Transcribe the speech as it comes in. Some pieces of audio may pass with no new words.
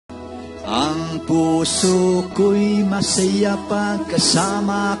Ang puso ko'y masaya pag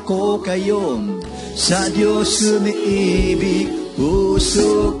kasama ko kayo. Sa Diyos umiibig,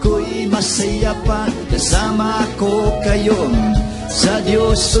 puso ko'y masaya pag kasama ko kayo. Sa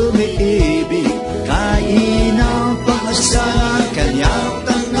Diyos umiibig, kain ang pag-asa, kanyang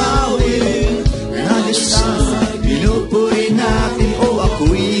tanawin. Nagasa, pinupuri natin,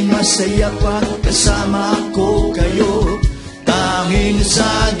 ako'y masaya pag kasama ko kayo. Tanging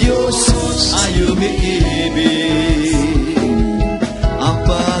sa Diyos ay umiibig, ang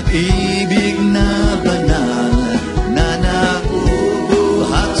pag-ibig na banal na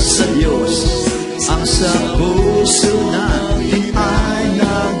naubuhat sa Diyos, ang sa puso natin ay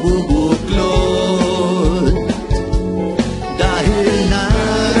nagbubuklod. Dahil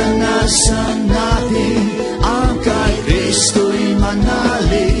naranasan natin ang kay Kristo'y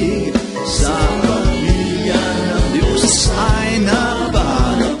manalig, sa pamilya ng Diyos ay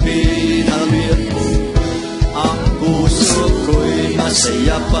napanapin. Ang puso ko'y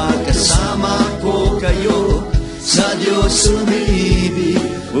masaya pag kasama ko kayo. Sa Diyos umiibig,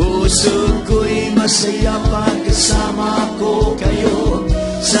 puso ko'y masaya pag kasama ko kayo.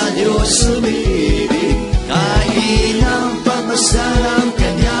 Sa Diyos umiibig, kain ang pagmasa ng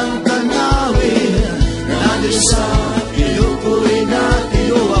kanyang tanawin. Nagasa, pinupuri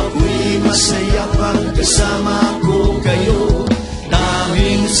natin, ako'y masaya pag kasama ko kayo.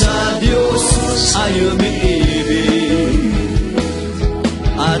 Tanging sa Diyos ay umiibig,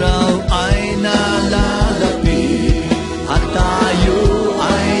 araw ay nalalapit at tayo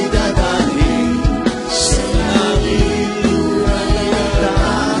ay dadating sa langit.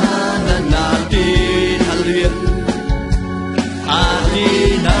 Tahanan natin, hallelujah.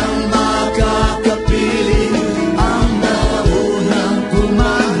 Atin ang makakapiling, ang naunang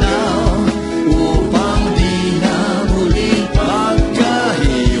pumanaw, upang di na muling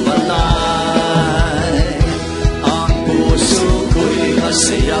magkahiwalay. Ang puso ko'y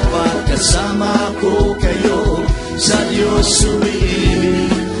masaya pag kasama ko kayo. Sa Diyos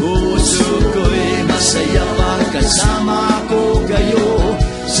umiibig, puso ko'y masaya pag kasama ko kayo.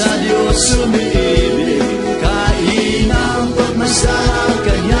 Sa Diyos umiibig, kain ang pagmasa ng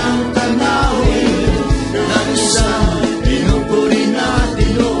kanyang tanawin. Nagsa, pinupuri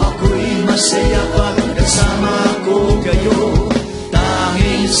natin, ako'y masaya pag kasama ko kayo.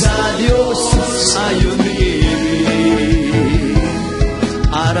 Tanging sa Diyos ay umiibig,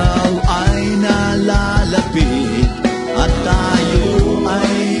 araw ay nalalapit at tayo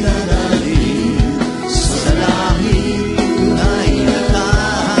ay dadating sa langit. Tunay na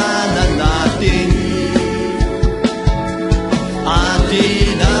tahanan natin,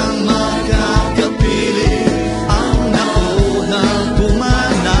 atin ang makakapili, ang naunang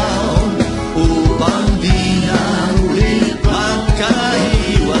pumanaw, upang di na ulit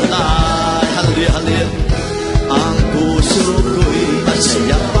magkahiwalay. Hallelujah, hallelujah. Ang puso ko'y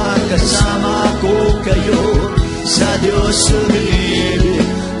masaya pag kasama ko kayo. Sa Diyos umiibig,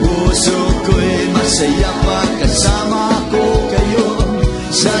 puso ko'y masaya pag kasama ko kayo.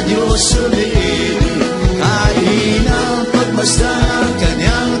 Sa Diyos umiibig, kain ang pagmasdan ng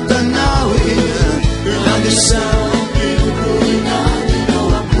kanyang tanawin. Nagasa, pinupuri natin,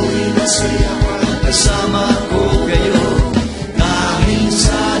 ako'y masaya pag kasama ko kayo. Tanging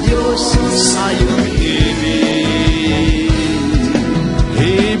sa Diyos ay umiibig.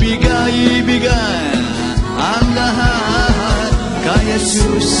 Ibigay ang lahat kay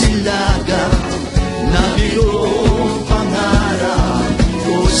Jesus Ilaga, nabigo pangarap,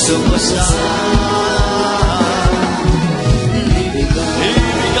 pusong basa.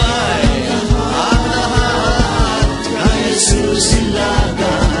 Ibigay ang lahat kay Jesus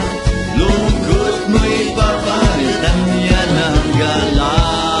Ilaga, lungkot mo'y papalitan niya ng galak.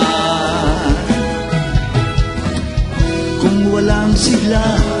 Kung walang sigla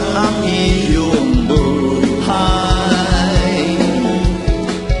ang iyong buhay,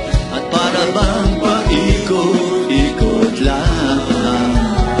 at para bang paikot-ikot lang,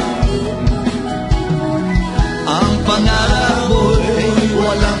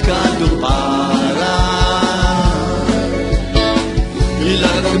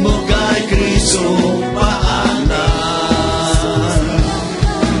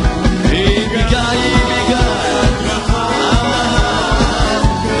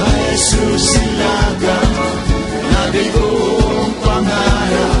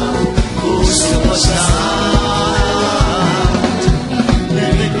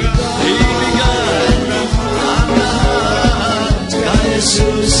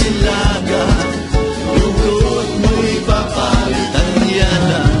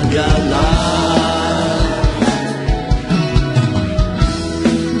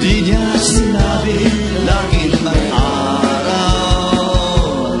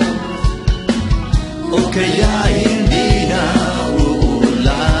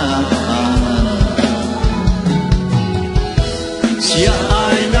 Yan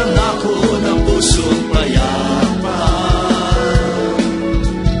ay nangako ng pusong payaman.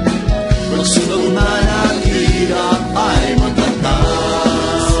 Magsulong man ang hirap ay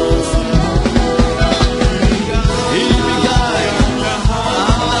matatag. Ibigay ang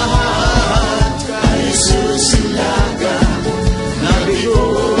lahat kay Jesus ilaga. Nabigo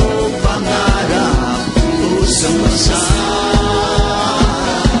pangarap pusong masarap.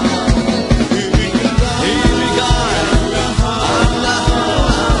 Ibigay ang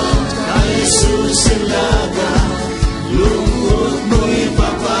lahat kay Jesus ilaga. Lungkot mo'y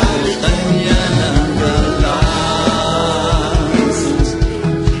papalitan niya ng galas.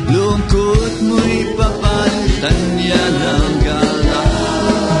 Lungkot mo'y papalitan niya ng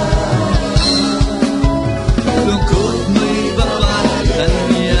galas. Lungkot mo'y papalitan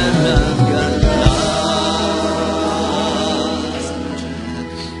niya ng galas.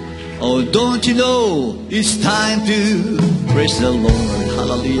 Oh, don't you know it's time to praise the Lord.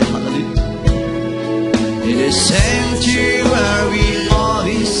 Hallelujah, hallelujah. In the sanctuary of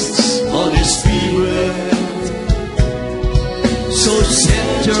His Holy Spirit, so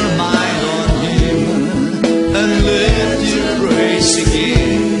set your mind on Him and let your praise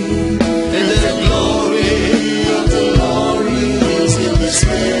again. And the glory of the Lord is in His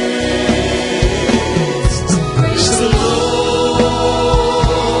face. Praise the Lord.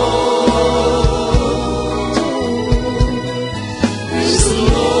 Praise the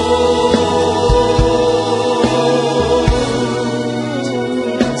Lord.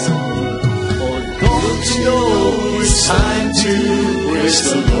 Don't you know it's time to praise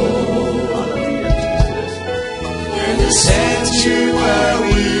the Lord? In the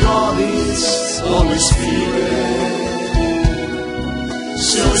sanctuary of His Holy Spirit,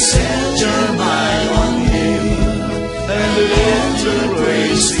 so set your mind on Him and let your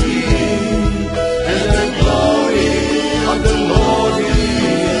praise Him, and the glory of the Lord in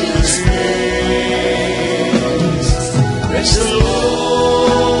His face. Praise the Lord.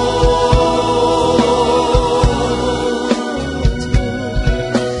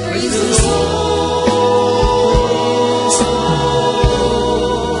 Praise the Lord.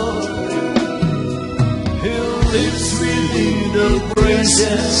 He lives within the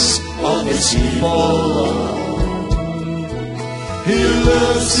praises of His people. He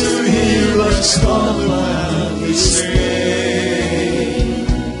loves to hear us call upon His name.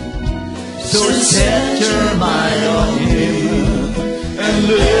 So set your mind on Him and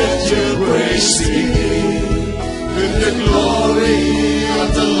let your praise sing. With the glory of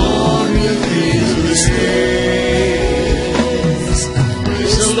the Lord in His face.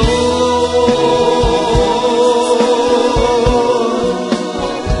 Praise the Lord.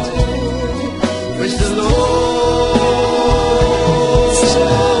 Praise the Lord.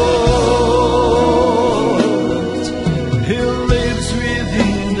 He lives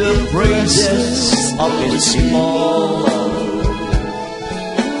within the praises of His people.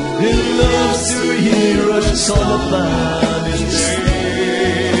 He loves to hear us call upon His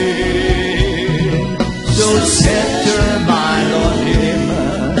name. So set your mind on Him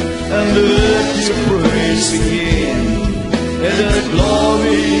and let your praise begin. And the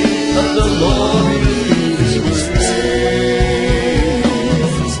glory of the Lord in His face.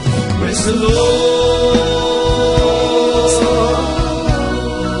 Praise the Lord.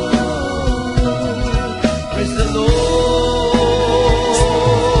 Praise the Lord.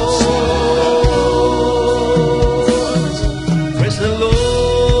 Praise the Lord.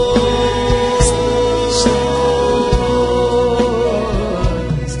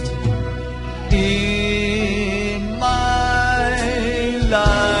 In my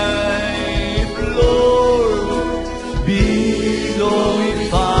life, Lord, be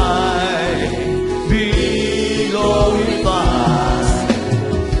glorified, be glorified.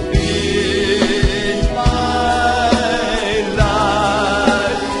 In my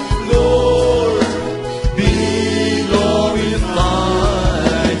life, Lord, be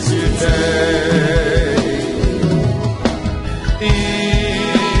glorified today.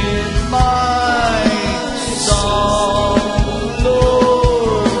 In my song,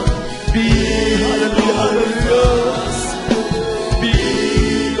 Lord, be hallelujah, be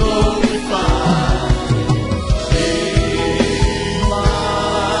glorified. In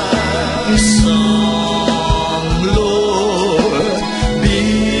my song, Lord, be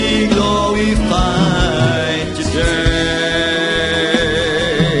glorified today.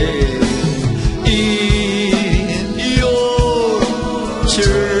 In your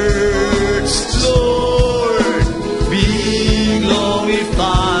church, Lord, be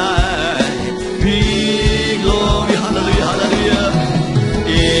glorified, be glorified, hallelujah, hallelujah.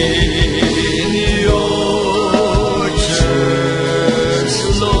 In your church,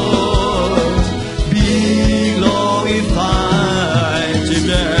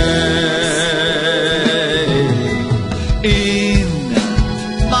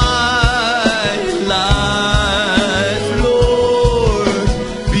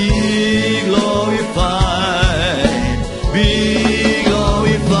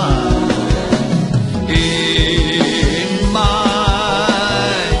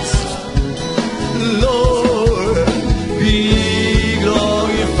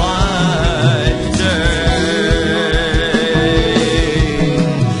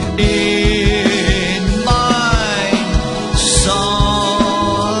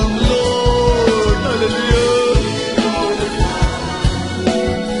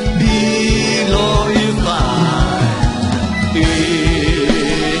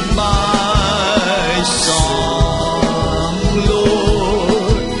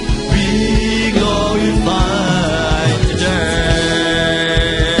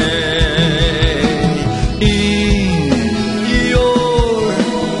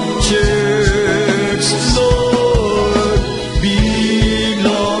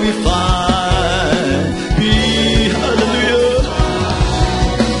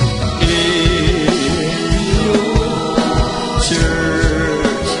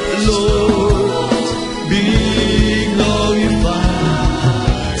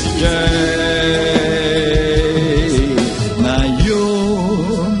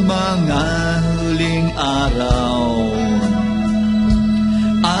 araw.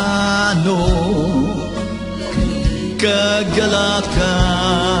 Ano kagalakan,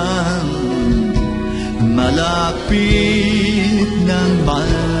 malapit ng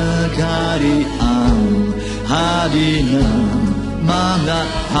maghari ang hari ng mga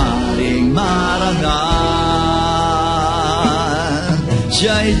haring marangal.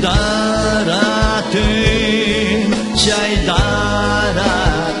 Siya'y darating, siya'y darating,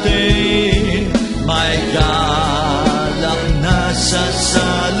 may galak na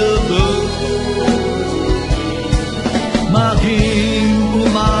sasalubong. Maging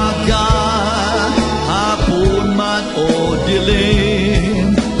umaga, hapon man o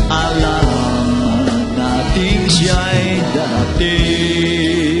dilim, alam nating siya'y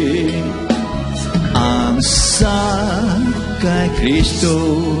darating. Ang sa kay Kristo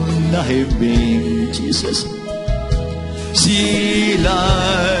na hibing, Jesus, sila'y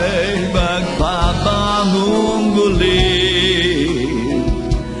magpapangong muli,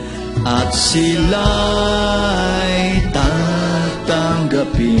 at sila'y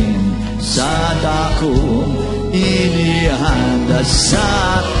tatanggapin sa dakong inihanda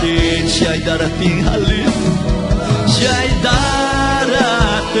sa atin. Siya'y darating, halin, siya'y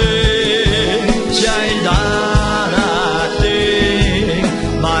darating, siya'y darating,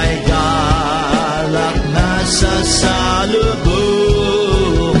 may galak na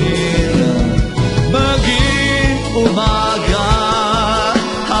sasalubungin. Maging umaga,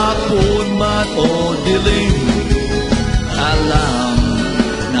 hapon man o dilim, alam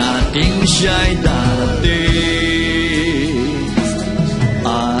nating siya'y darating.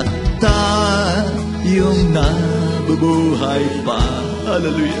 At tayong nabubuhay pa,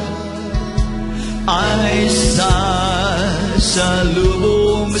 hallelujah, ay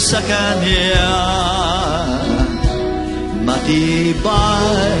sasalubong sa Kanya.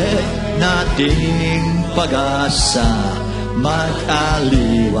 Matibay nating pag-asa,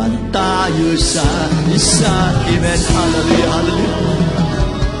 mag-aliwan tayo sa isa't amen. Hallelujah, hallelujah.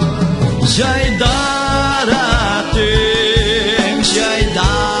 Siya'y darating, siya'y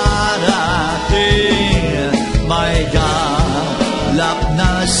darating, may galak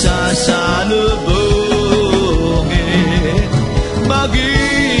na sasalubungin.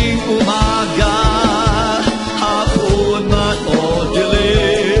 Maging umaga, hapon man o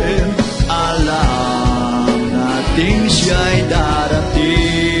dilim, alam nating siya'y darating.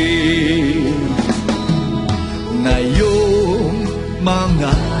 Ngayong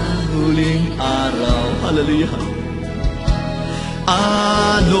mga huling araw, hallelujah,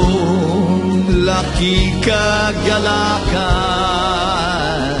 anong laking kagalakan,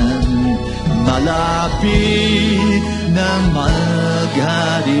 malapit ng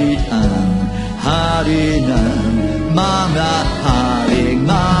maghari ang hari ng mga haring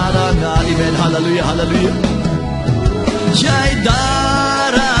marangal. Amen, hallelujah, hallelujah. Siya'y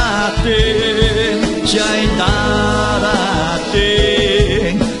darating, siya'y darating,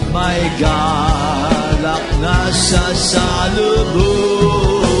 may galak na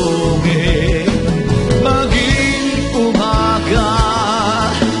sasalubungin. Maging umaga,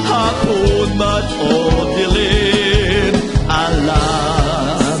 hapon man o dilim,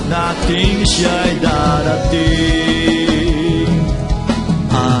 alam nating siya'y darating.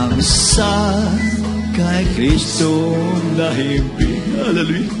 Ang sa kay Kristo na himping,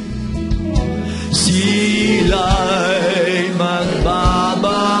 hallelujah, sila'y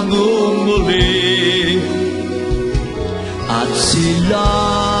magbabangong muli, at sila'y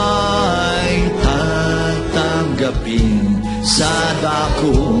tatanggapin sa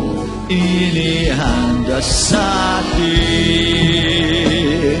dakong inihanda sa atin.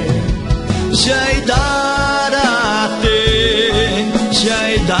 Siya'y darating,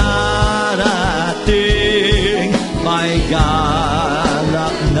 siya'y darating, may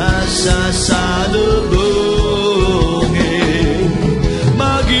galak na sasalubungin.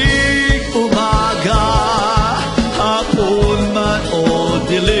 Maging umaga, hapon man o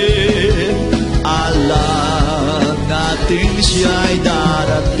dilim, alam nating siya'y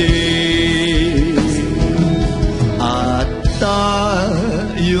darating. At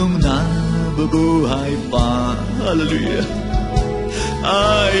tayong nabubuhay pa, hallelujah,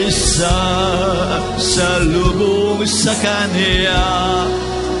 ay sasalubong sa Kanya.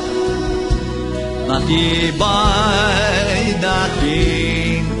 Matibay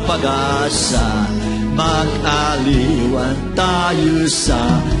nating pag-asa, mag-aliwan tayo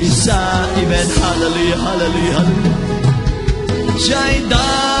sa isa. Amen, hallelujah, hallelujah, hallelujah. Siya'y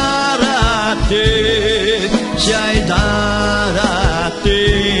darating, siya'y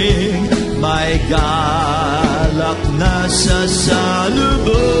darating, may galak na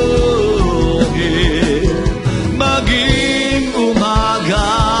sasalubungin.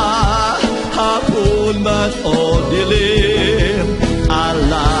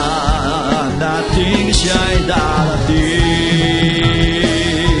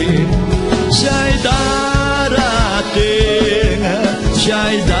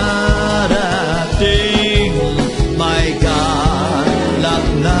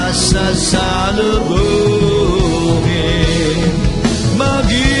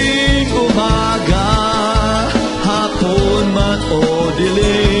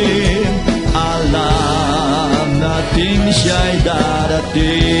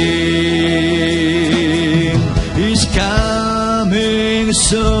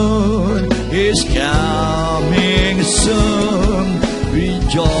 soon, He's coming soon.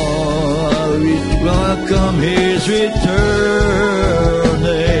 Rejoice, we welcome His returning.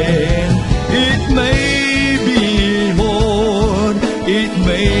 It may be morn, it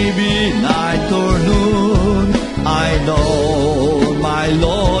may be night or noon. I know my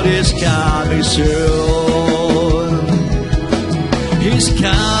Lord is coming soon. He's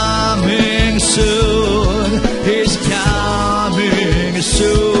coming soon. He's coming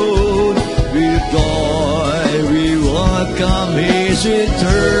soon. With joy we welcome His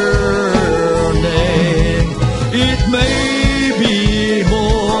returning. It may be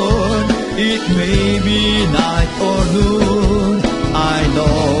morn, it may be night or noon. I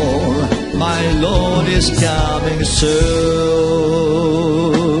know my Lord is coming soon.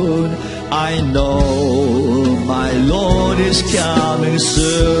 I know my Lord is coming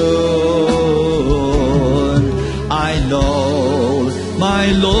soon. I know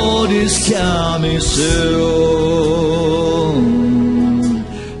my Lord is coming soon.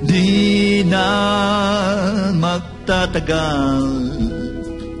 Di na magtatagal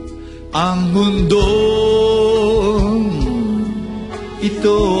ang mundong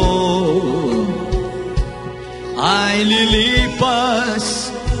ito ay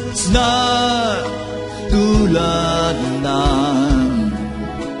lilipas na tulad ng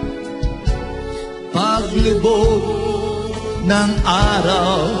paglubog ng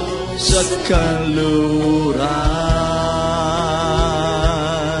araw sa kanluran.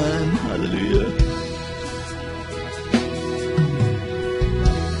 Hallelujah.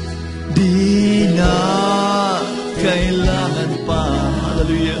 Di na kailangan pa,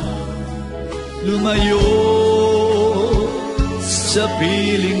 hallelujah, lumayo sa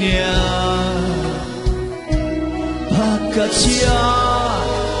piling niya, pagkat siya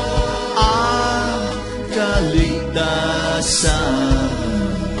ang kaligtasan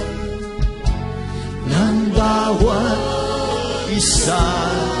ng bawat isa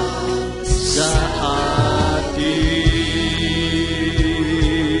sa atin.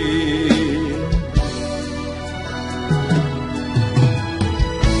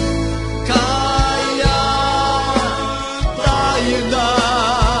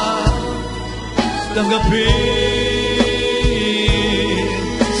 Tanggapin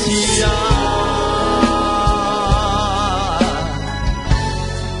siya,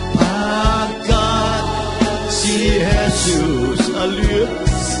 pagkat si Jesus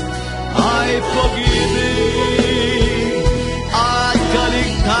alis ay pag-ibig at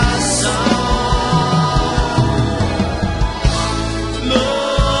kaligtasan.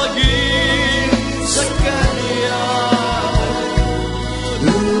 Laging sa Kanya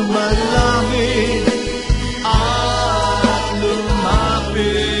lumalangin at lumapit,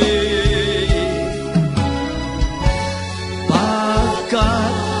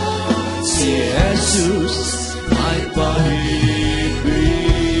 pagkat si Jesus ay pag-ibig.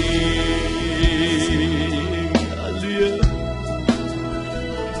 Hallelujah.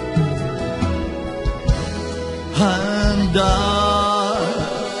 Handa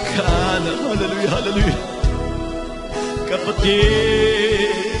ka na, hallelujah, hallelujah,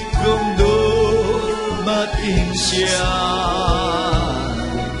 kapatid, kung dumating siya.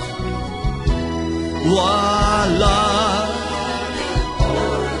 Wala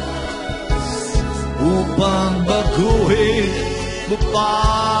upang baguhin mo pa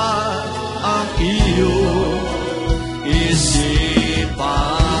ang iyong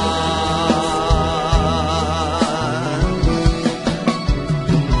isipan.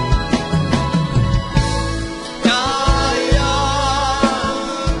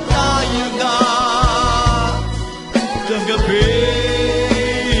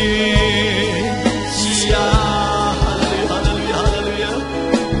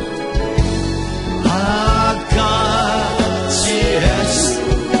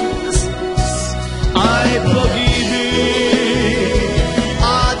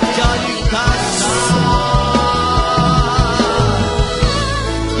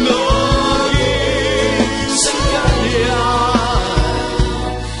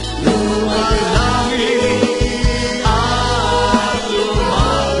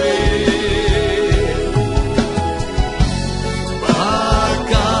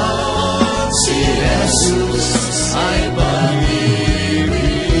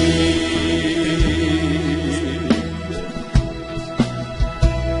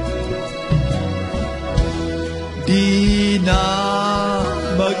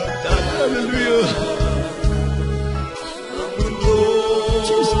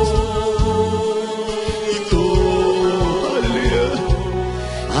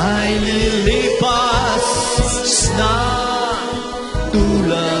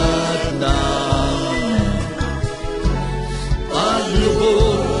 tulad ng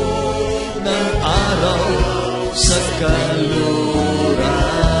paglubog ng araw sa kaluran.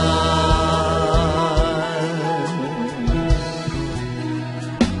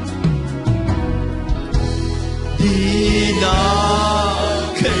 Di na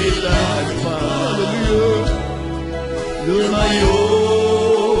kailangan pa lumayo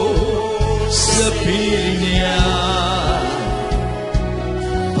sa piling niya,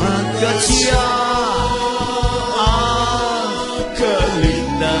 pagkat siya ang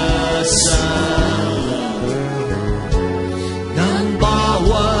kaligtasan ng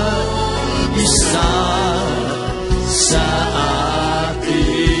bawat isa sa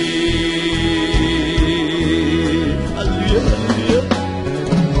atin. Hallelujah.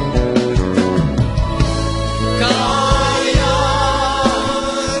 Kaya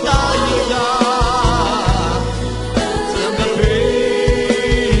tayo na tanggapin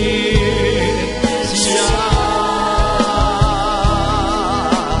siya,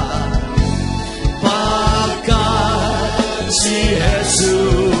 pagkat si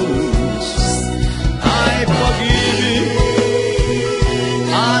Jesus ay pag-ibig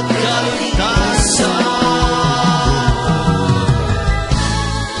at kaligtasan.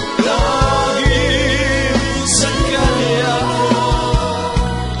 Lagi sa Kanya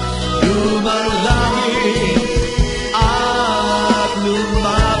lumalangin at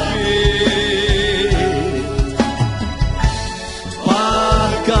lumapit,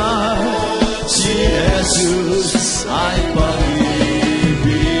 pagkat si Jesus ay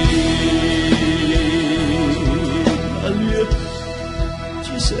pag-ibig. Hallelujah.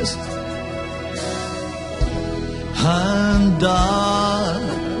 Jesus. Handa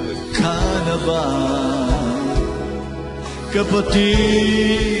ka na ba,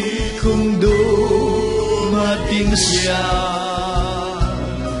 kapatid, kung dumating siya?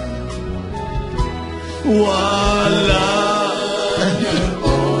 Wala tayong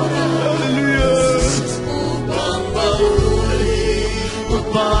oras upang mauli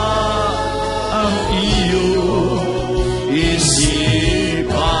pa ang iyong isipan.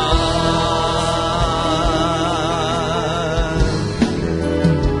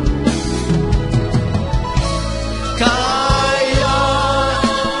 Kaya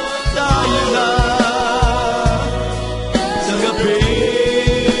tayo na tanggapin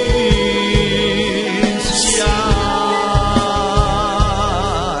siya,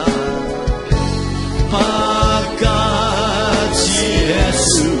 pagkat si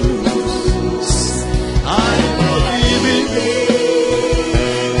Jesus ay pag-ibig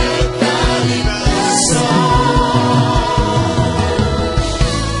at kaligtasan.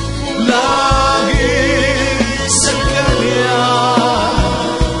 Lagi sa Kanya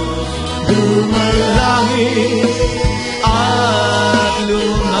lumalangin at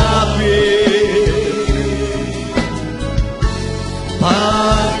lumapit,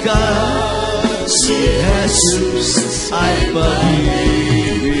 pagkat si Jesus ay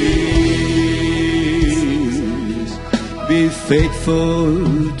pag-ibig. Be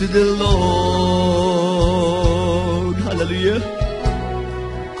faithful to the Lord. Hallelujah.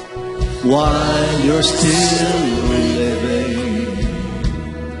 While you're still living,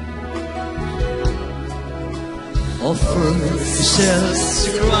 offer yourself to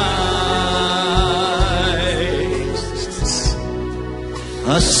Christ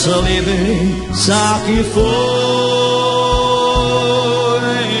as a living sacrifice.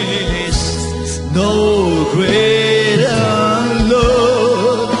 No greater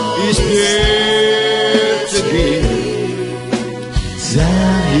love is there to give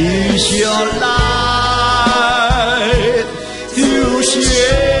than is your life you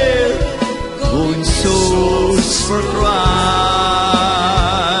share, going souls for Christ,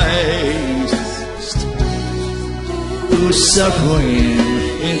 who suffering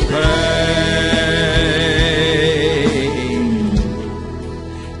in pain.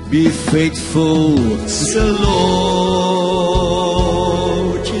 Be faithful to the Lord.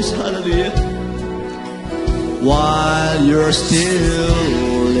 Jesus, hallelujah. While you're still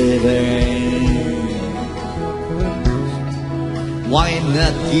living, why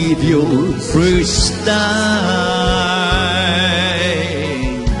not give your first time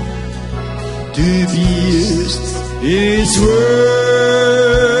to be used in His word?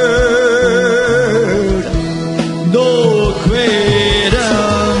 No greater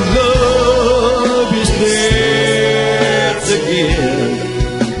love is there to give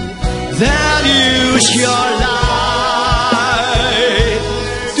than use your life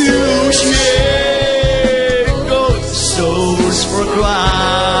to share God's souls for Christ,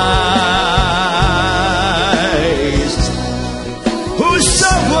 who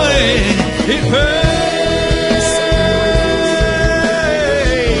suffering in pain.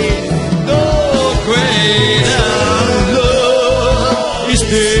 No greater love is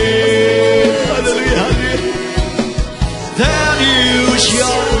there. Hallelujah, hallelujah. Then use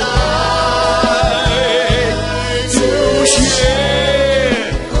your life to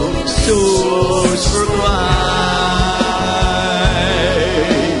share souls for Christ,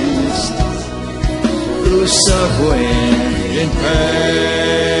 who's suffering in pain.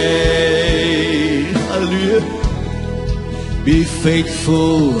 Hallelujah. Be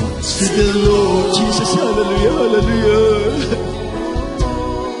faithful to the Lord Jesus. Hallelujah, hallelujah.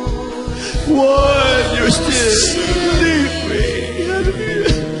 While you're still living,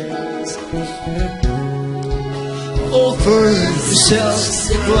 hallelujah. Offer yourself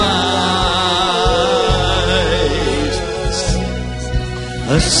to Christ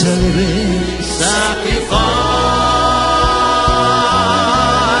as a living sacrifice.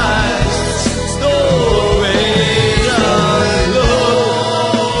 No greater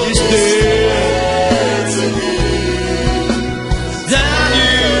love is there than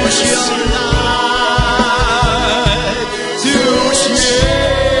use your life to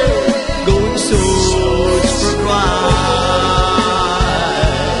share going souls for Christ,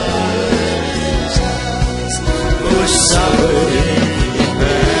 who's suffering in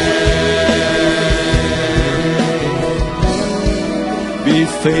pain. Be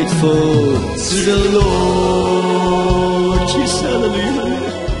faithful to the Lord Jesus. Hallelujah.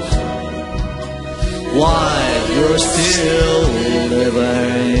 While you're still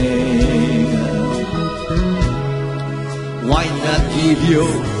living, why not give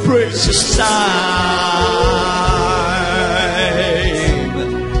your precious time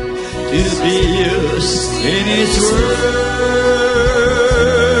to be used in His words?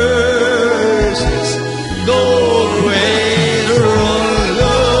 No greater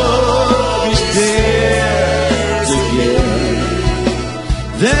love is there to give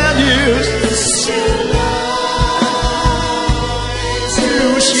than use your life to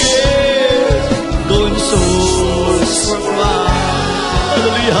share going souls for Christ.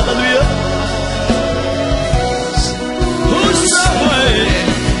 Hallelujah, hallelujah. Who's suffering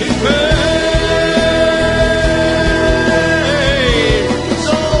in pain?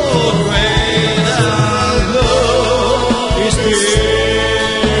 No greater love is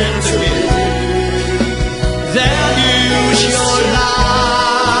there to give than use your life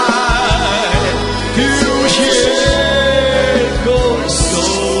to share going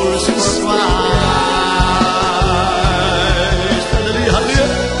souls for Christ. Hallelujah, hallelujah.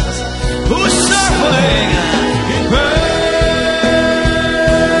 Who's suffering in pain?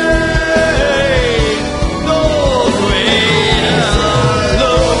 No greater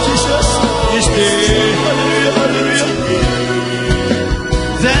love, Jesus, is there. Hallelujah, hallelujah.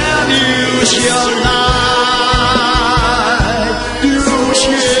 Then use your life to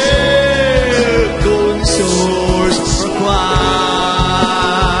share going souls for Christ,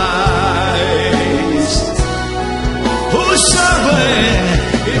 who's suffering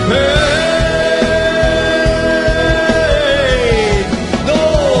in pain. No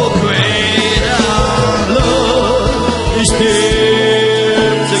greater love is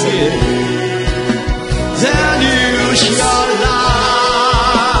there to give than use your life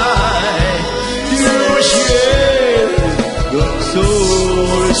to share good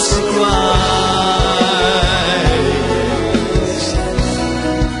souls for Christ,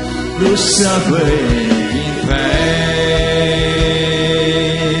 who's suffering in pain.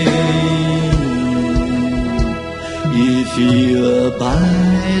 If you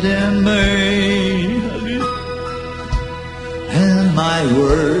abide in me, and my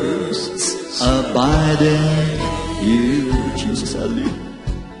words abide in you, Jesus, hallelujah.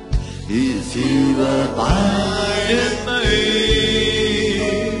 If you abide in me,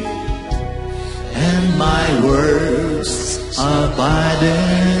 and my words abide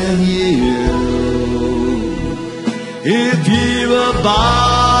in you, if you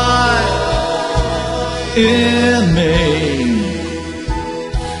abide in me,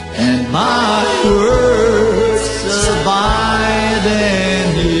 and my words abide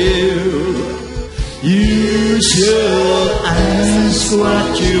in you, you shall ask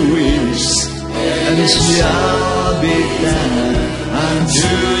what you wish, and it shall be done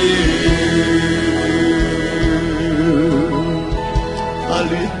unto you.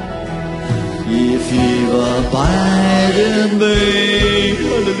 Hallelujah. If you abide in me,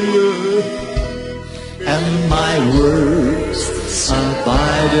 hallelujah, and my words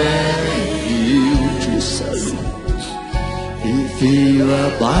abide in you, Jesus. If you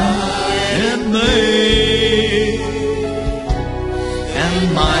abide in me, and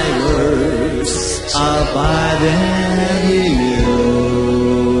my words abide in you.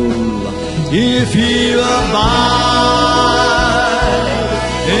 If you abide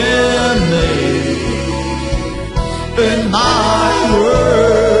in me, and my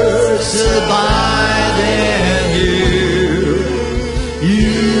words abide in you,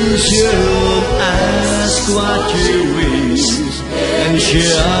 you shall ask what you wish, and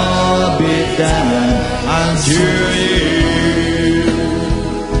shall be done unto you.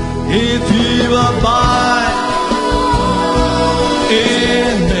 If you abide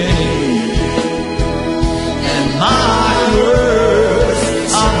in me, and my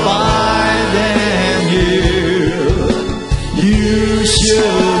words abide in you, you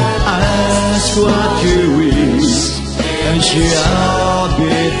shall ask what you wish, and shall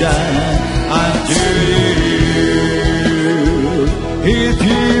be done unto you. If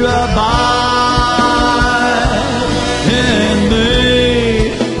you abide in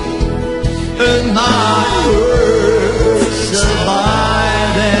me, and my words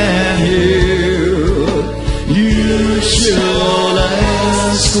abide in you, you shall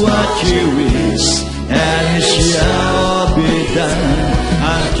ask what you wish, and it shall be done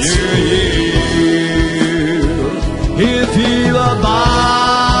unto you. If you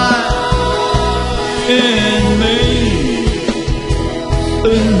abide in me,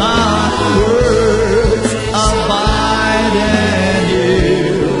 and my words abide in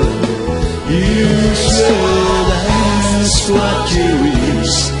you, you shall ask what you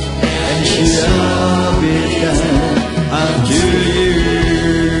wish, and shall be done unto you.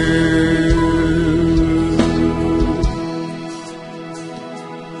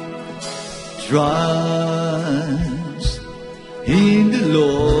 Trust in the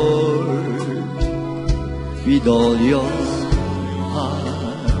Lord with all your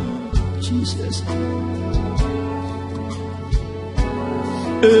heart, Jesus,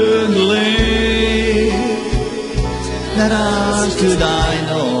 and lean not unto thine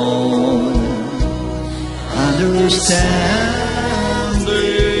own understanding.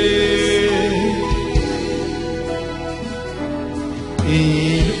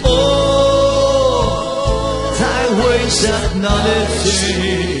 In all thy ways acknowledge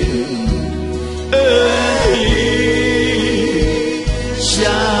him, and he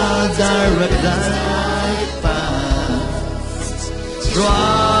shall direct thy path.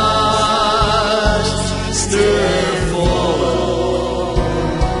 Trust therefore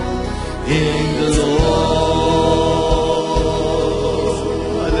in the Lord.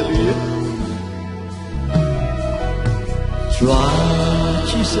 Hallelujah. Trust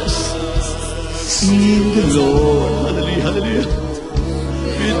Jesus in the Lord. Hallelujah, hallelujah.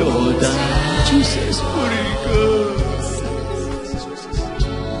 With all that Jesus pretty good.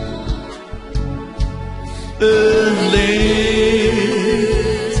 And lean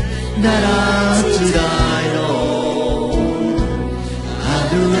not unto thine own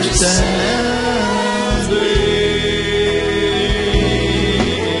understanding.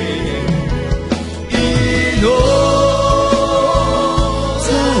 In all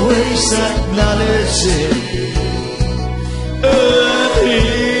thy ways acknowledge him, and he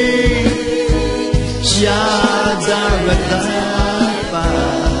shall direct thy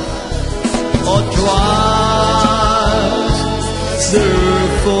path. Or trust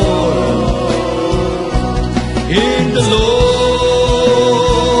therefore in the Lord.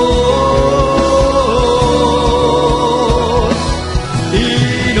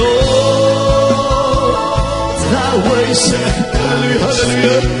 In all thy ways, hallelujah,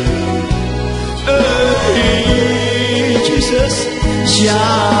 hallelujah, and he, Jesus,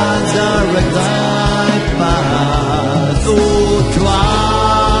 shall direct thy path. Oh,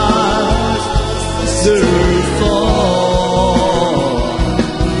 trust therefore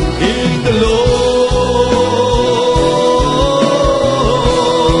in the Lord.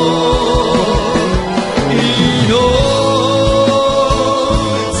 In all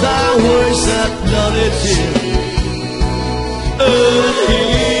thy ways acknowledge him, and he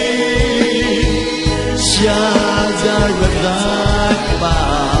shall direct thy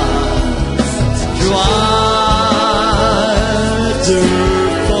path. Trust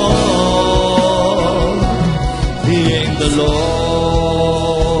therefore in the Lord.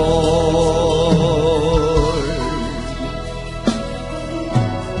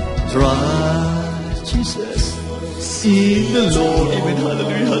 Trust Jesus in the Lord. Amen.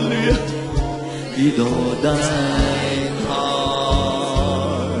 Hallelujah, hallelujah. With all thine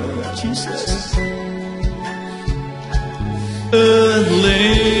heart, Jesus. And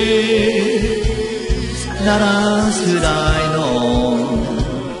lean not unto thine own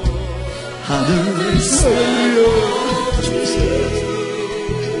understanding. Jesus.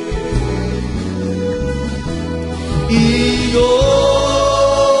 in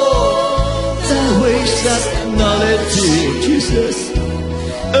all the ways that knowledge Jesus,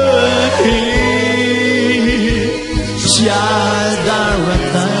 and He shall direct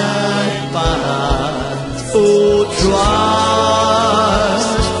thy path. Oh, trust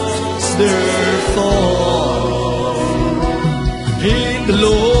therefore in the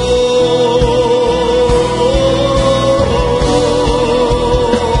Lord.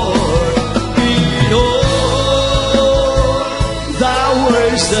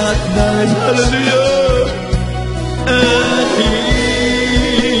 That night, hallelujah, and He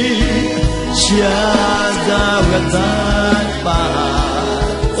shall direct thy path.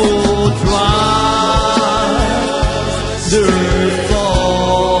 Oh, trust therefore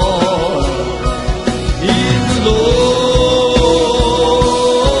in the Lord.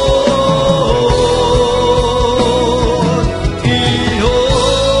 In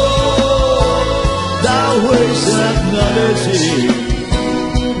all thy ways acknowledge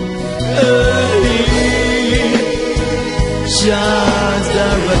shall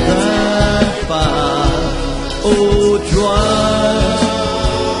direct thy path. Oh, trust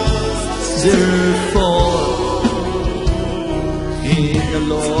therefore in the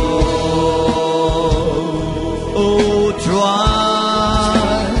Lord. Oh, trust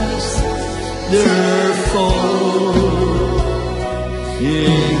therefore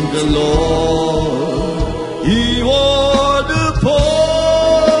in the Lord. He was the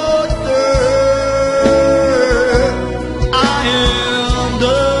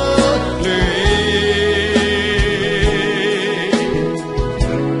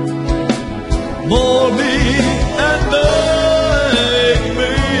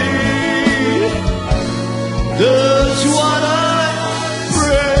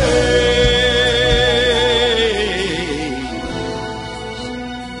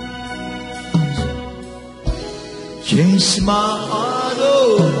change my heart,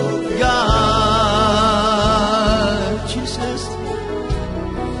 oh God, Jesus,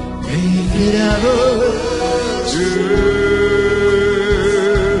 make it ever true.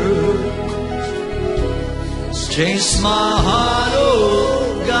 Change my heart, oh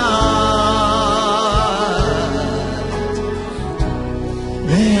God,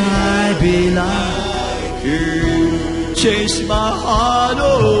 may I be like you. Change my heart,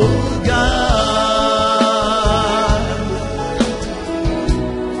 oh God.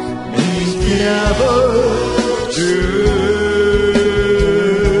 Never do.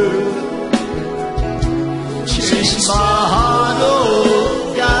 Change my heart, oh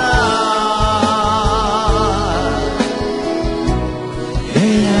God.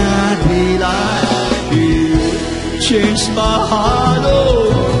 May I be like you. Change my heart, oh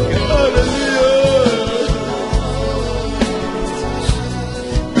hallelujah.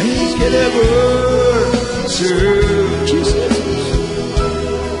 Make it ever true, Jesus.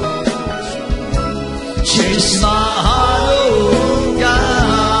 Change my heart, oh God.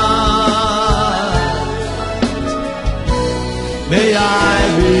 May I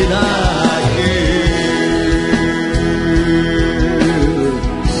be like you.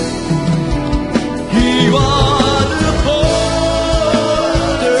 He was the potter,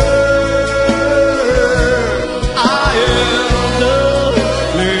 I am the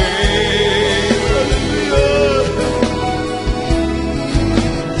clay.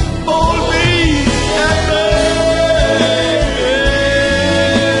 Mold me and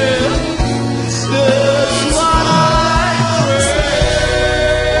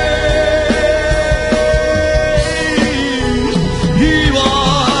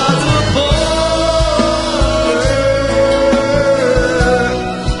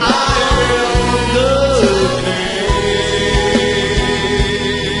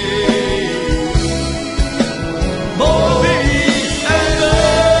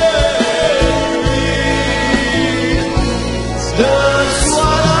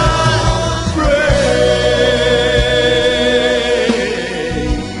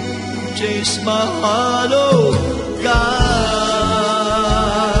my heart, oh God,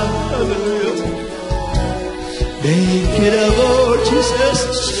 hallelujah. Make it ever, Jesus,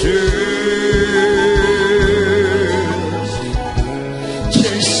 true.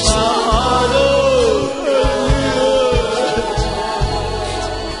 Change my heart, oh hallelujah.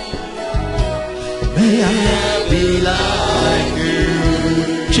 May I be like you.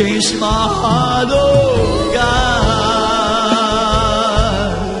 Change my heart, oh God.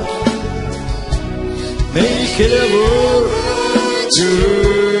 Make it ever true.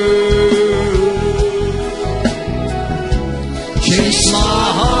 Change my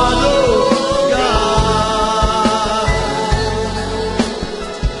heart, oh God.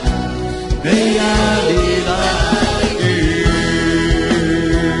 May I be like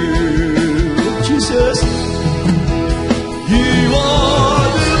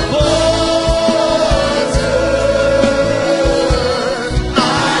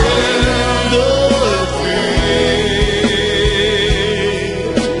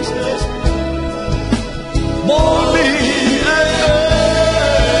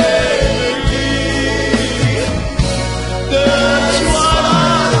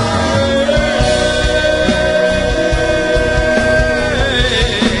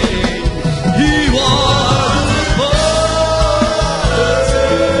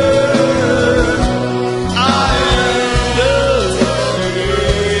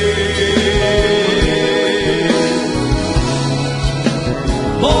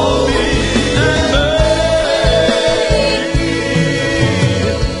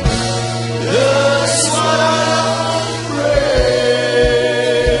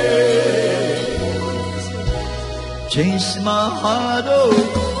change my heart, oh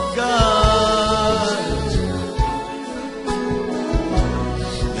God.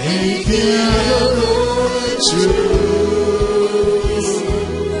 Make it true.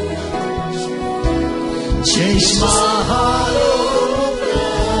 Change my heart, oh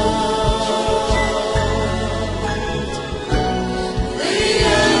God. May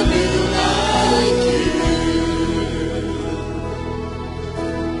I be like you.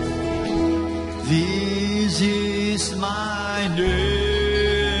 This is my name,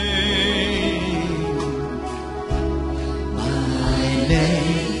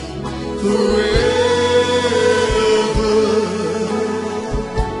 forever.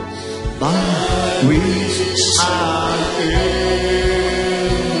 My wish I am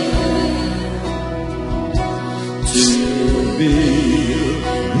to be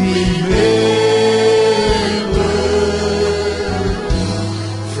remembered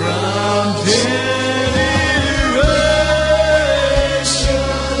from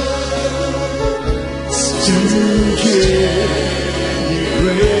generations to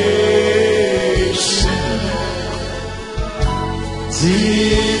generation.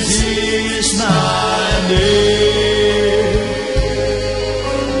 This is my name.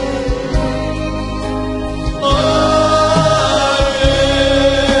 Oh,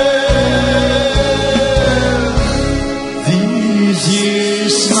 yeah. This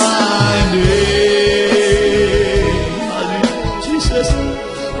is my name. Hallelujah. Jesus,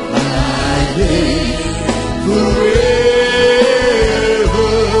 my name forever.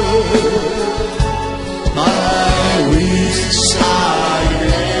 My wish I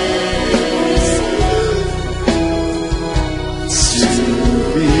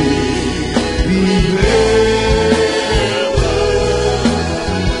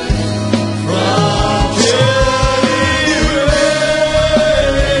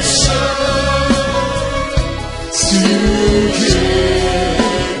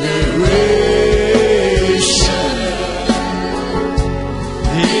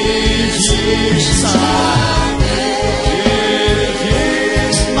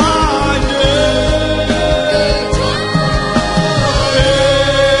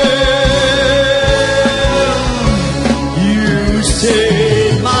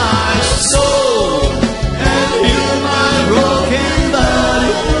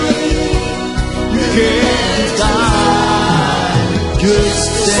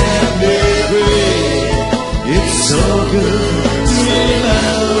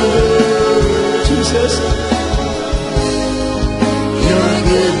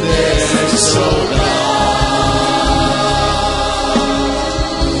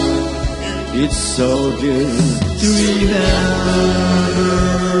so good to remember,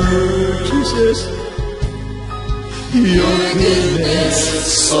 Jesus, your goodness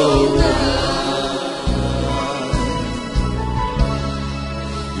so God.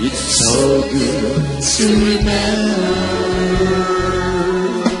 It's so good to remember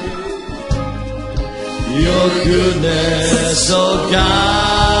your goodness, oh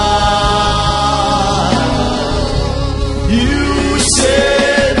God. You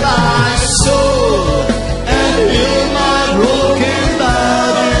saved my soul and healed my broken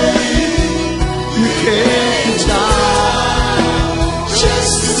body. You came to die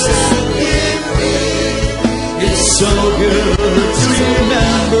just to set me free. It's so good to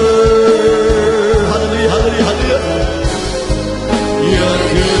remember. Hallelujah, hallelujah, hallelujah. Your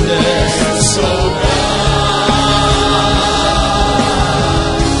goodness is so God.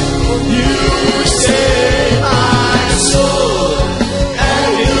 You saved my soul and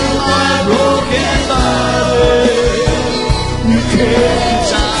healed my broken body. You came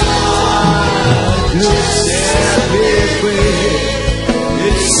to die to set me free.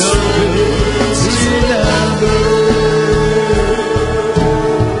 It's so good to remember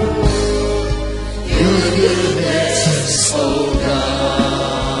your goodness, oh God.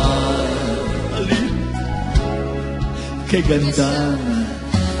 Kay ganda.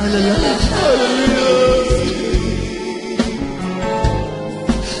 Alala.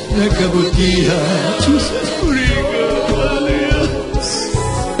 Nagkabutihan. Jesus, puriga. Hallelujah.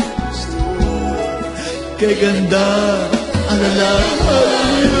 Kay ganda. Alala.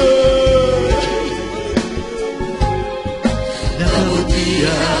 Hallelujah.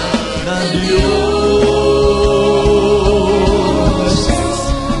 Nagkabutihan ng Diyos.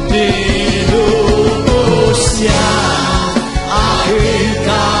 Tinubos niya aking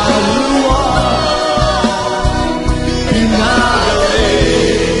kaluluwa. Pinagaling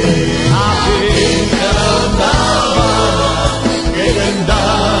aking karamdaman. Kay ganda.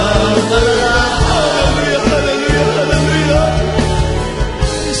 Hallelujah, hallelujah, hallelujah.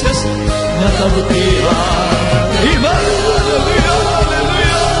 Jesus, nakabutihan. Amen. Hallelujah,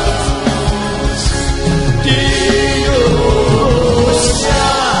 hallelujah. Diyos niya,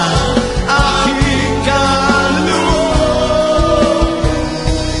 aking kaluluwa,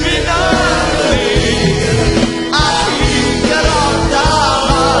 pinagaling aking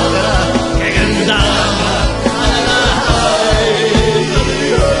karamdaman, kagandahan alay.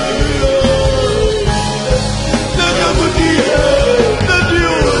 Nakabutihan na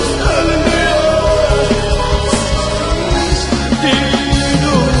Diyos, hallelujah.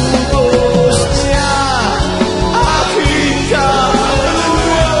 Tinubos niya aking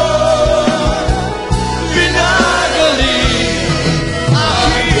kaluluwa, pinagaling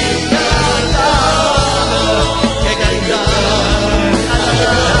aking karamdaman, kagandahan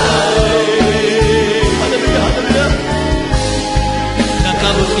alay. Hallelujah, hallelujah.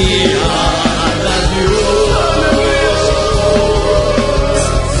 Nakabutihan na Diyos,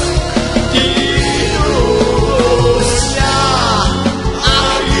 Diyos niya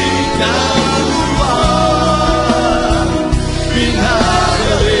aking kaluluwa,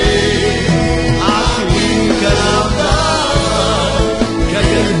 pinagaling aking karamdaman,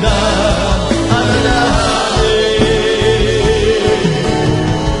 kagandahan alay.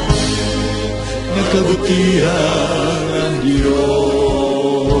 Nakabutihan ng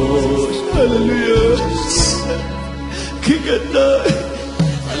Diyos, hallelujah. Kaganda,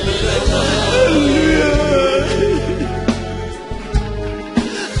 hallelujah.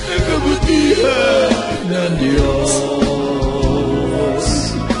 Nakabutihan ng Diyos,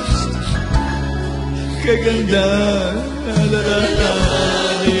 kaganda,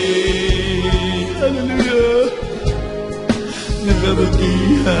 alalahanin, hallelujah.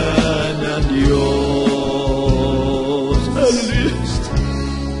 Nakabutihan ng Diyos, hallelujah.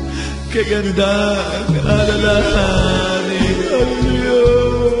 Kaganda, alalahanin,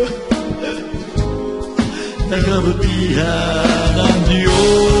 hallelujah. Nakabutihan ng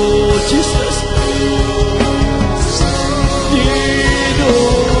Diyos, Jesus.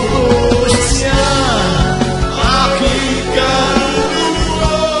 Tinubos niya aking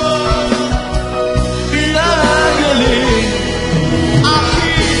kaluluwa, pinagaling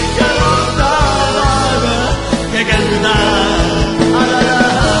aking karamdaman, kagandahan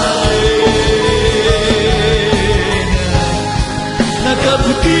alalahanin.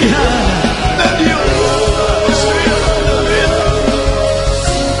 Nakabutihan ng Diyos,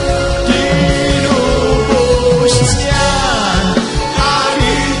 tinubos niya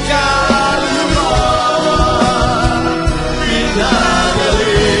aking kaluluwa,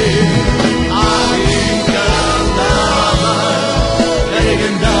 pinagaling aking karamdaman,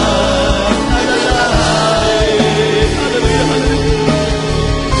 kagandahan alalahanin. Hallelujah, hallelujah.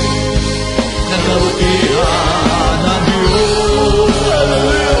 Nakabutihan ng Diyos,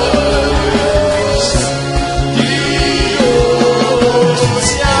 hallelujah. Diyos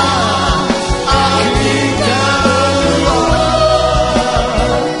niya aking kaluluwa,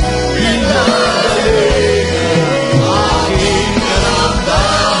 pinagaling aking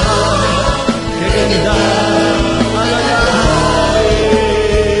karamdaman, kagandahan alalahanin.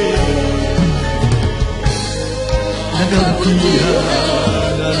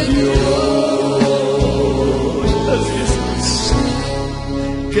 Nakabutihan ng Diyos,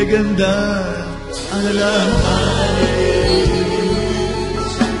 kaganda alalahanin.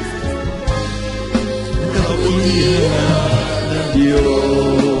 Nakabutihan ng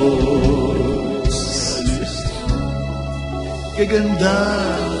Diyos, kaganda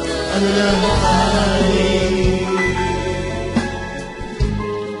alalahanin.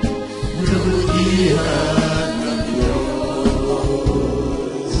 Nakabutihan ng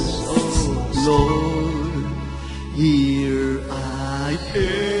Diyos. Oh Lord, here I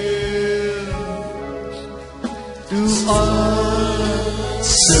am to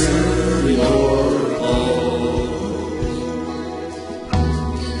answer your call.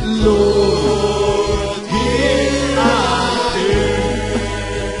 Lord, here I am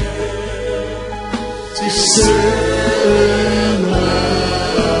to serve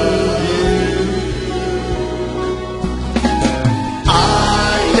you.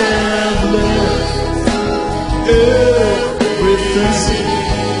 I have left everything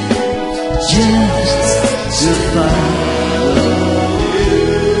just to follow you.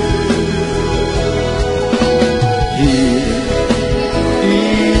 Here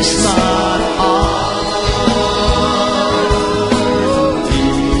is my heart,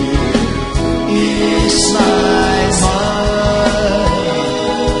 here is my mind,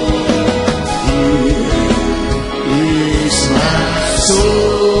 here is my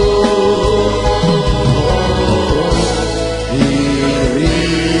soul, here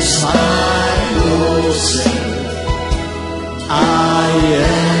is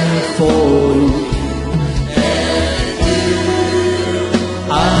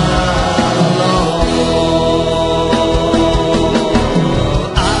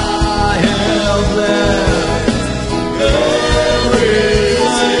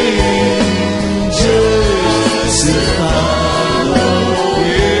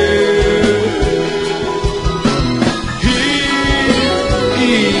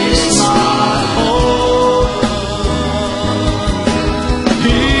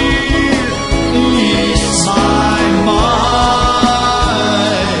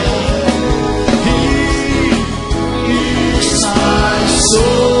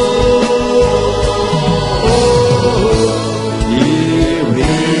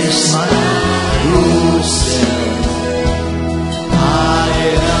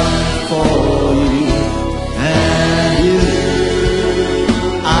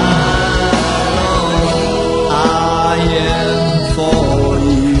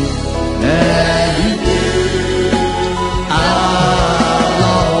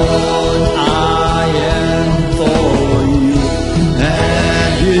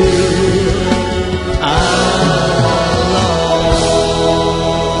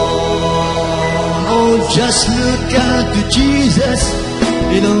just look unto Jesus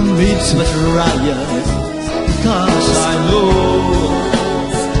in the midst of trials, because I know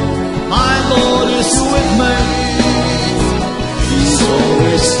my Lord is with me. He's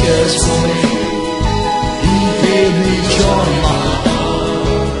always cares for me. He gave me joy in my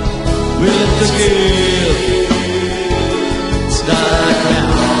heart. Willing to give the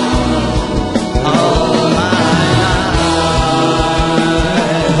crown of my life.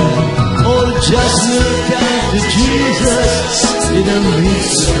 Oh, just look unto Jesus in the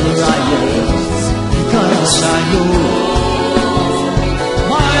midst of trials, because I know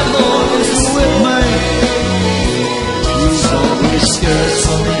my Lord is with me. He's always cares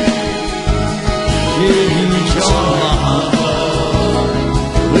for me. Give me joy in my heart.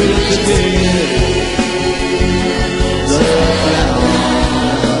 Willing to give the crown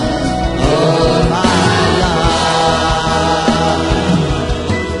of my life.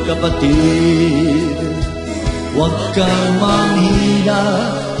 Kapatid, huwag kang manghina,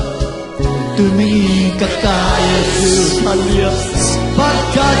 tumingin ka kay Jesus halip,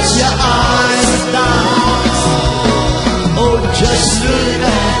 pagkat siya ay nagdaan. Oh, just look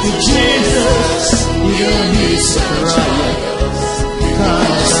at Jesus in the midst of trials,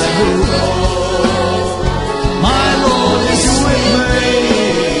 because I know my Lord is with me.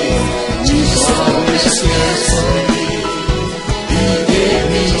 He's always cares for me. He gave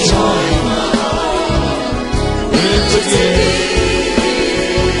me joy in my heart. Willing to give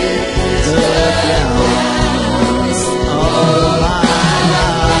the crown of my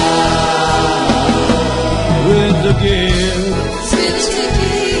life. Willing to give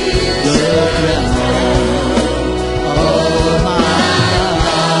the crown of my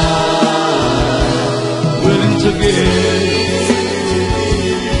life. Willing to give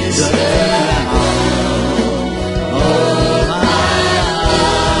the crown of my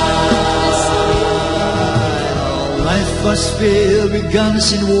life. Life was filled with guns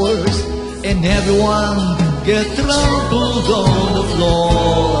and wars, and everyone get trampled on the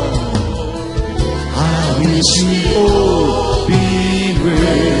floor. I wish we all be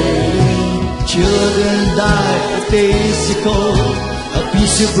ready. Children die a tasty cold, a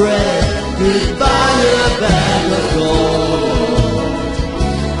piece of bread could buy a bag of gold.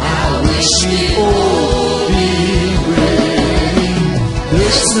 I wish we all be ready.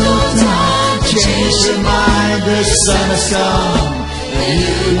 There's no time to change your mind. The sun has come, and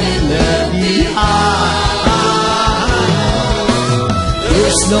you will left behind.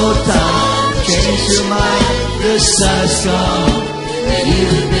 There's no time to change your mind. The sun has come, and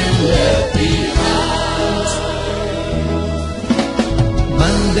you've been left behind.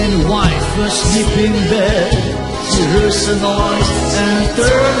 Man and wife were sleeping in bed. She heard a noise and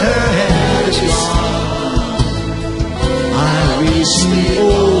turned her head as gone. I wish we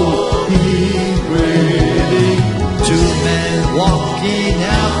all be ready. Two men walking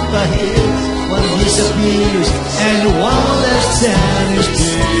up the hill, one disappears and one left standing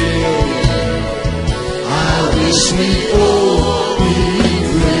still. I wish we all be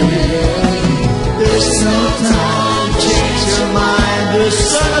ready. There's no time to change your mind. The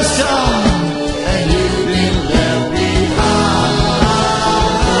sun has come, and you've been left behind.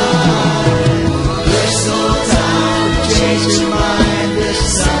 There's no time to change your mind. The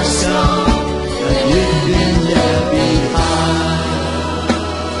sun has come, and you've been left behind.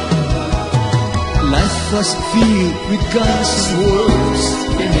 Life was filled with guns and wars,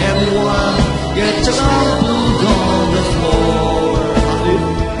 and everyone get trampled on the floor.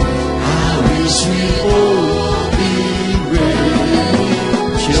 I wish we all be ready.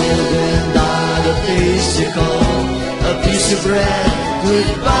 Children died of physical, a piece of bread could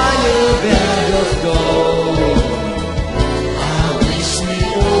buy a bag of gold. I wish we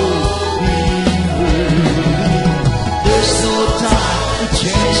all be ready. There's no time to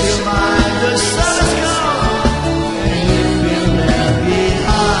change your mind. The sun has come, and you've been left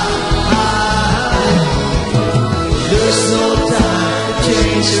behind. There's no time to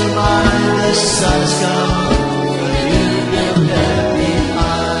change your mind. The sun has come, and you've been left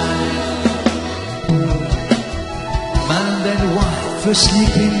behind. Man and wife were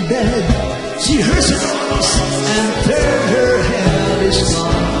sleeping in bed. She heard a noise and turned her head is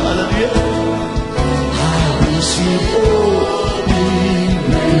gone. Hallelujah. I wish we all be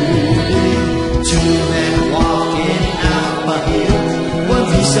ready. Two men walking up a hill, one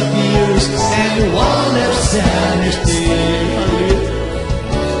disappears and one left standing still.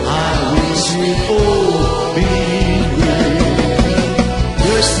 I wish we all be ready.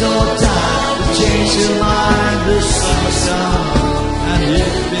 There's no time to change your mind. The sun has come, and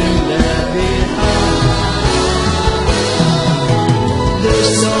you've been left behind.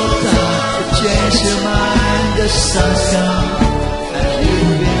 There's no time to change your mind.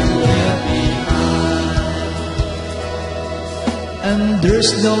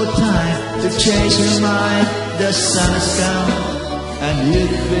 There's no time to change your mind. The sun has come and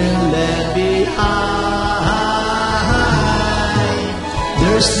you've been left behind.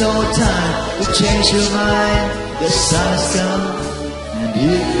 There's no time to change your mind. The sun has come and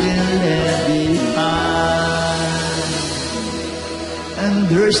you've been left behind. And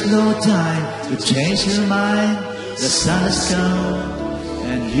there's no time to change your mind. The sun has come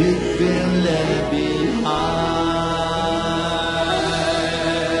and you've been left behind.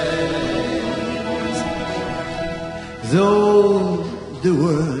 Though the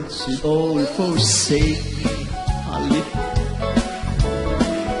world should all forsake me,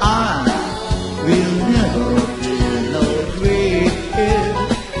 I will never feel no grief.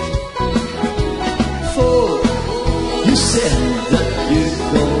 For you said that you'd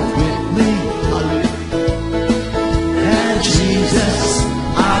go with me, and Jesus,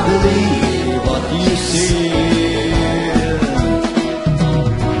 I believe what you said.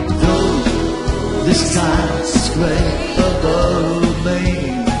 Though the sky is gray above me,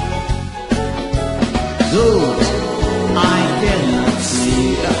 though I cannot see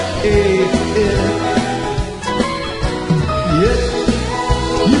it, yet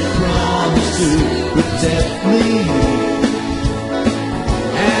you promised to protect me.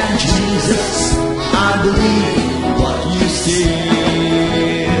 And Jesus, I believe what you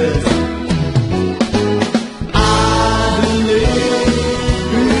said. I believe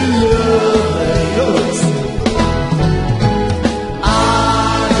you love me. I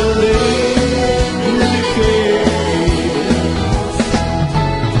believe you care.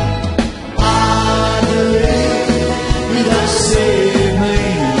 I believe that save me.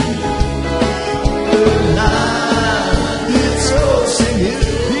 Tonight it's all singing.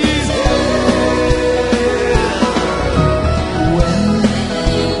 He's there. When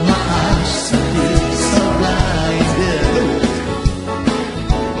my eyes are so blinded,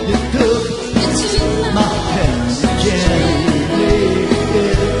 you took my hand gently.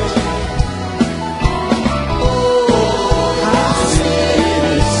 Oh, how sweet it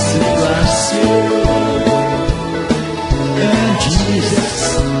is to trust you. And Jesus,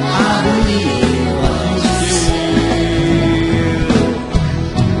 I believe what you said.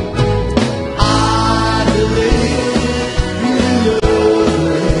 I believe you love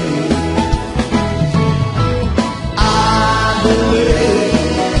me. I believe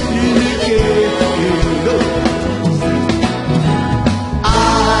you care.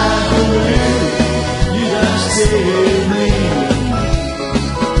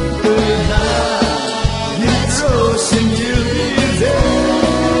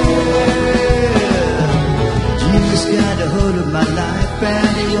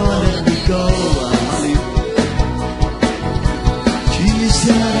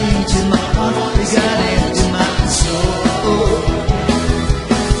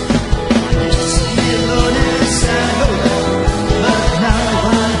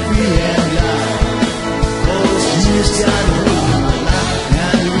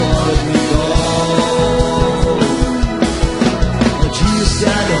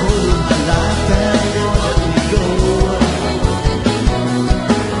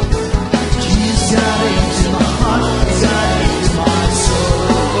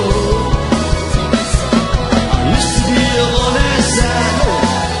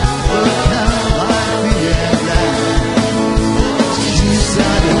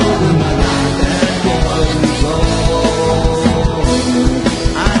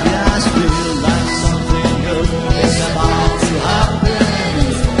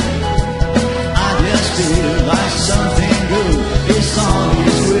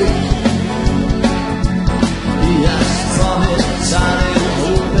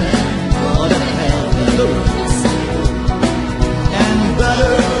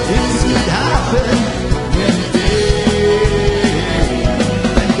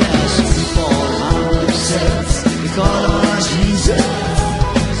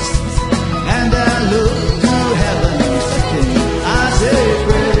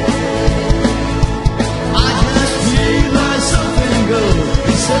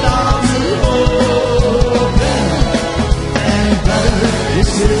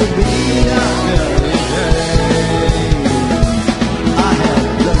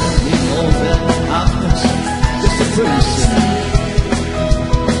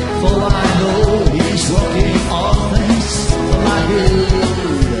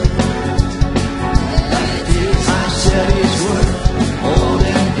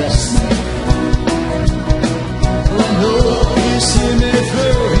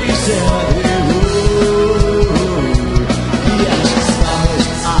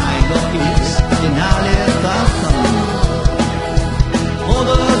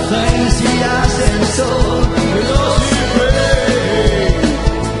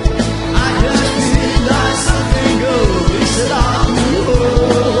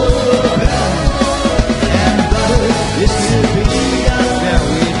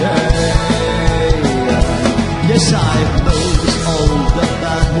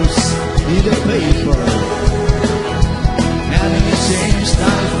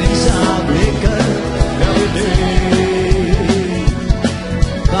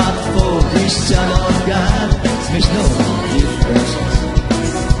 this child of God makes no difference,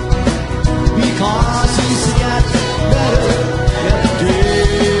 because he's got better every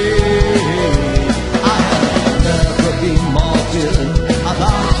day. I have never been more good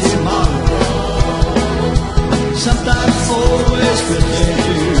about tomorrow. Sometimes always pretend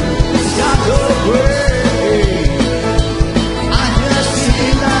to got your way. I just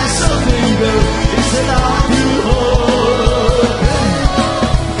feel like something good is about you.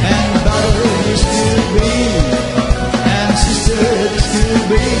 And brother is to be, and sister is to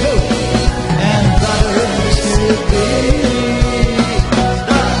be, and brother is to be.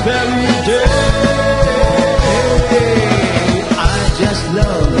 That very day, I just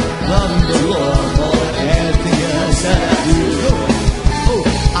love the Lord more than anything else that I do. Oh,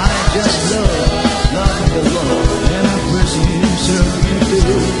 I just love the Lord, and I'm praising Him, serving Him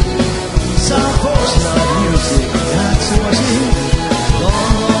too. Some folks love music, that's what I see.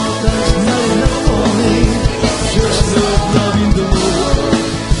 Don't know that's not enough for me. Just love loving the Lord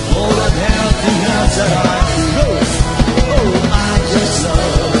more than anything else that I do. Oh, I just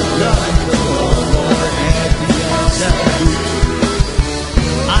love loving the Lord more than anything else that I do.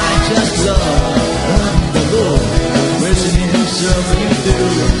 I just love the Lord, praising Him, serving Him too.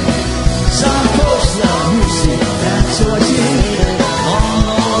 Some folks love music, that's what I see. Oh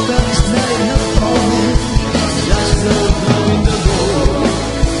no, that's not enough for me. Just love loving the Lord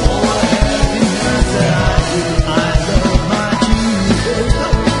more than anything else that I do. I love my Jesus.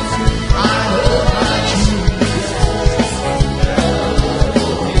 I love my Jesus.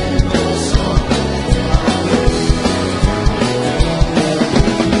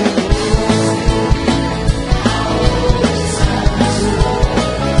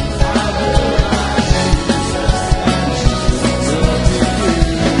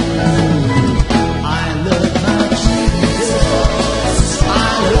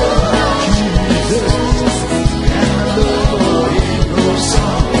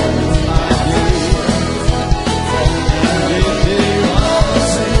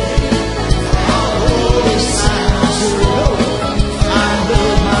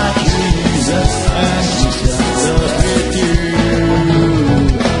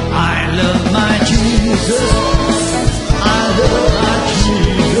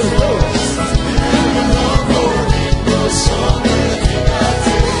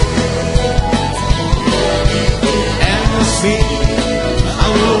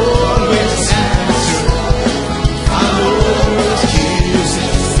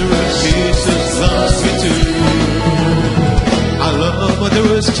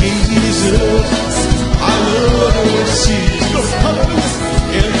 Dearest Jesus, I love Dearest Jesus. Hallelujah.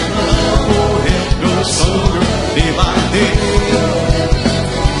 In love for Him goes stronger day by day.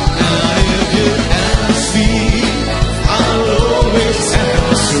 And if you ask me, I'll always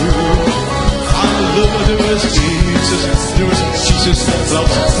answer. I love Dearest Jesus. Dearest Jesus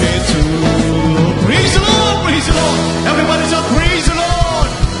loves me too. Praise the Lord, praise the Lord. Everybody say praise the Lord.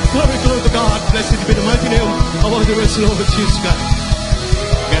 Glory, glory to God. Blessed be the mighty name of our dearest Lord Jesus God.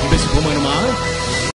 God bless you, woman of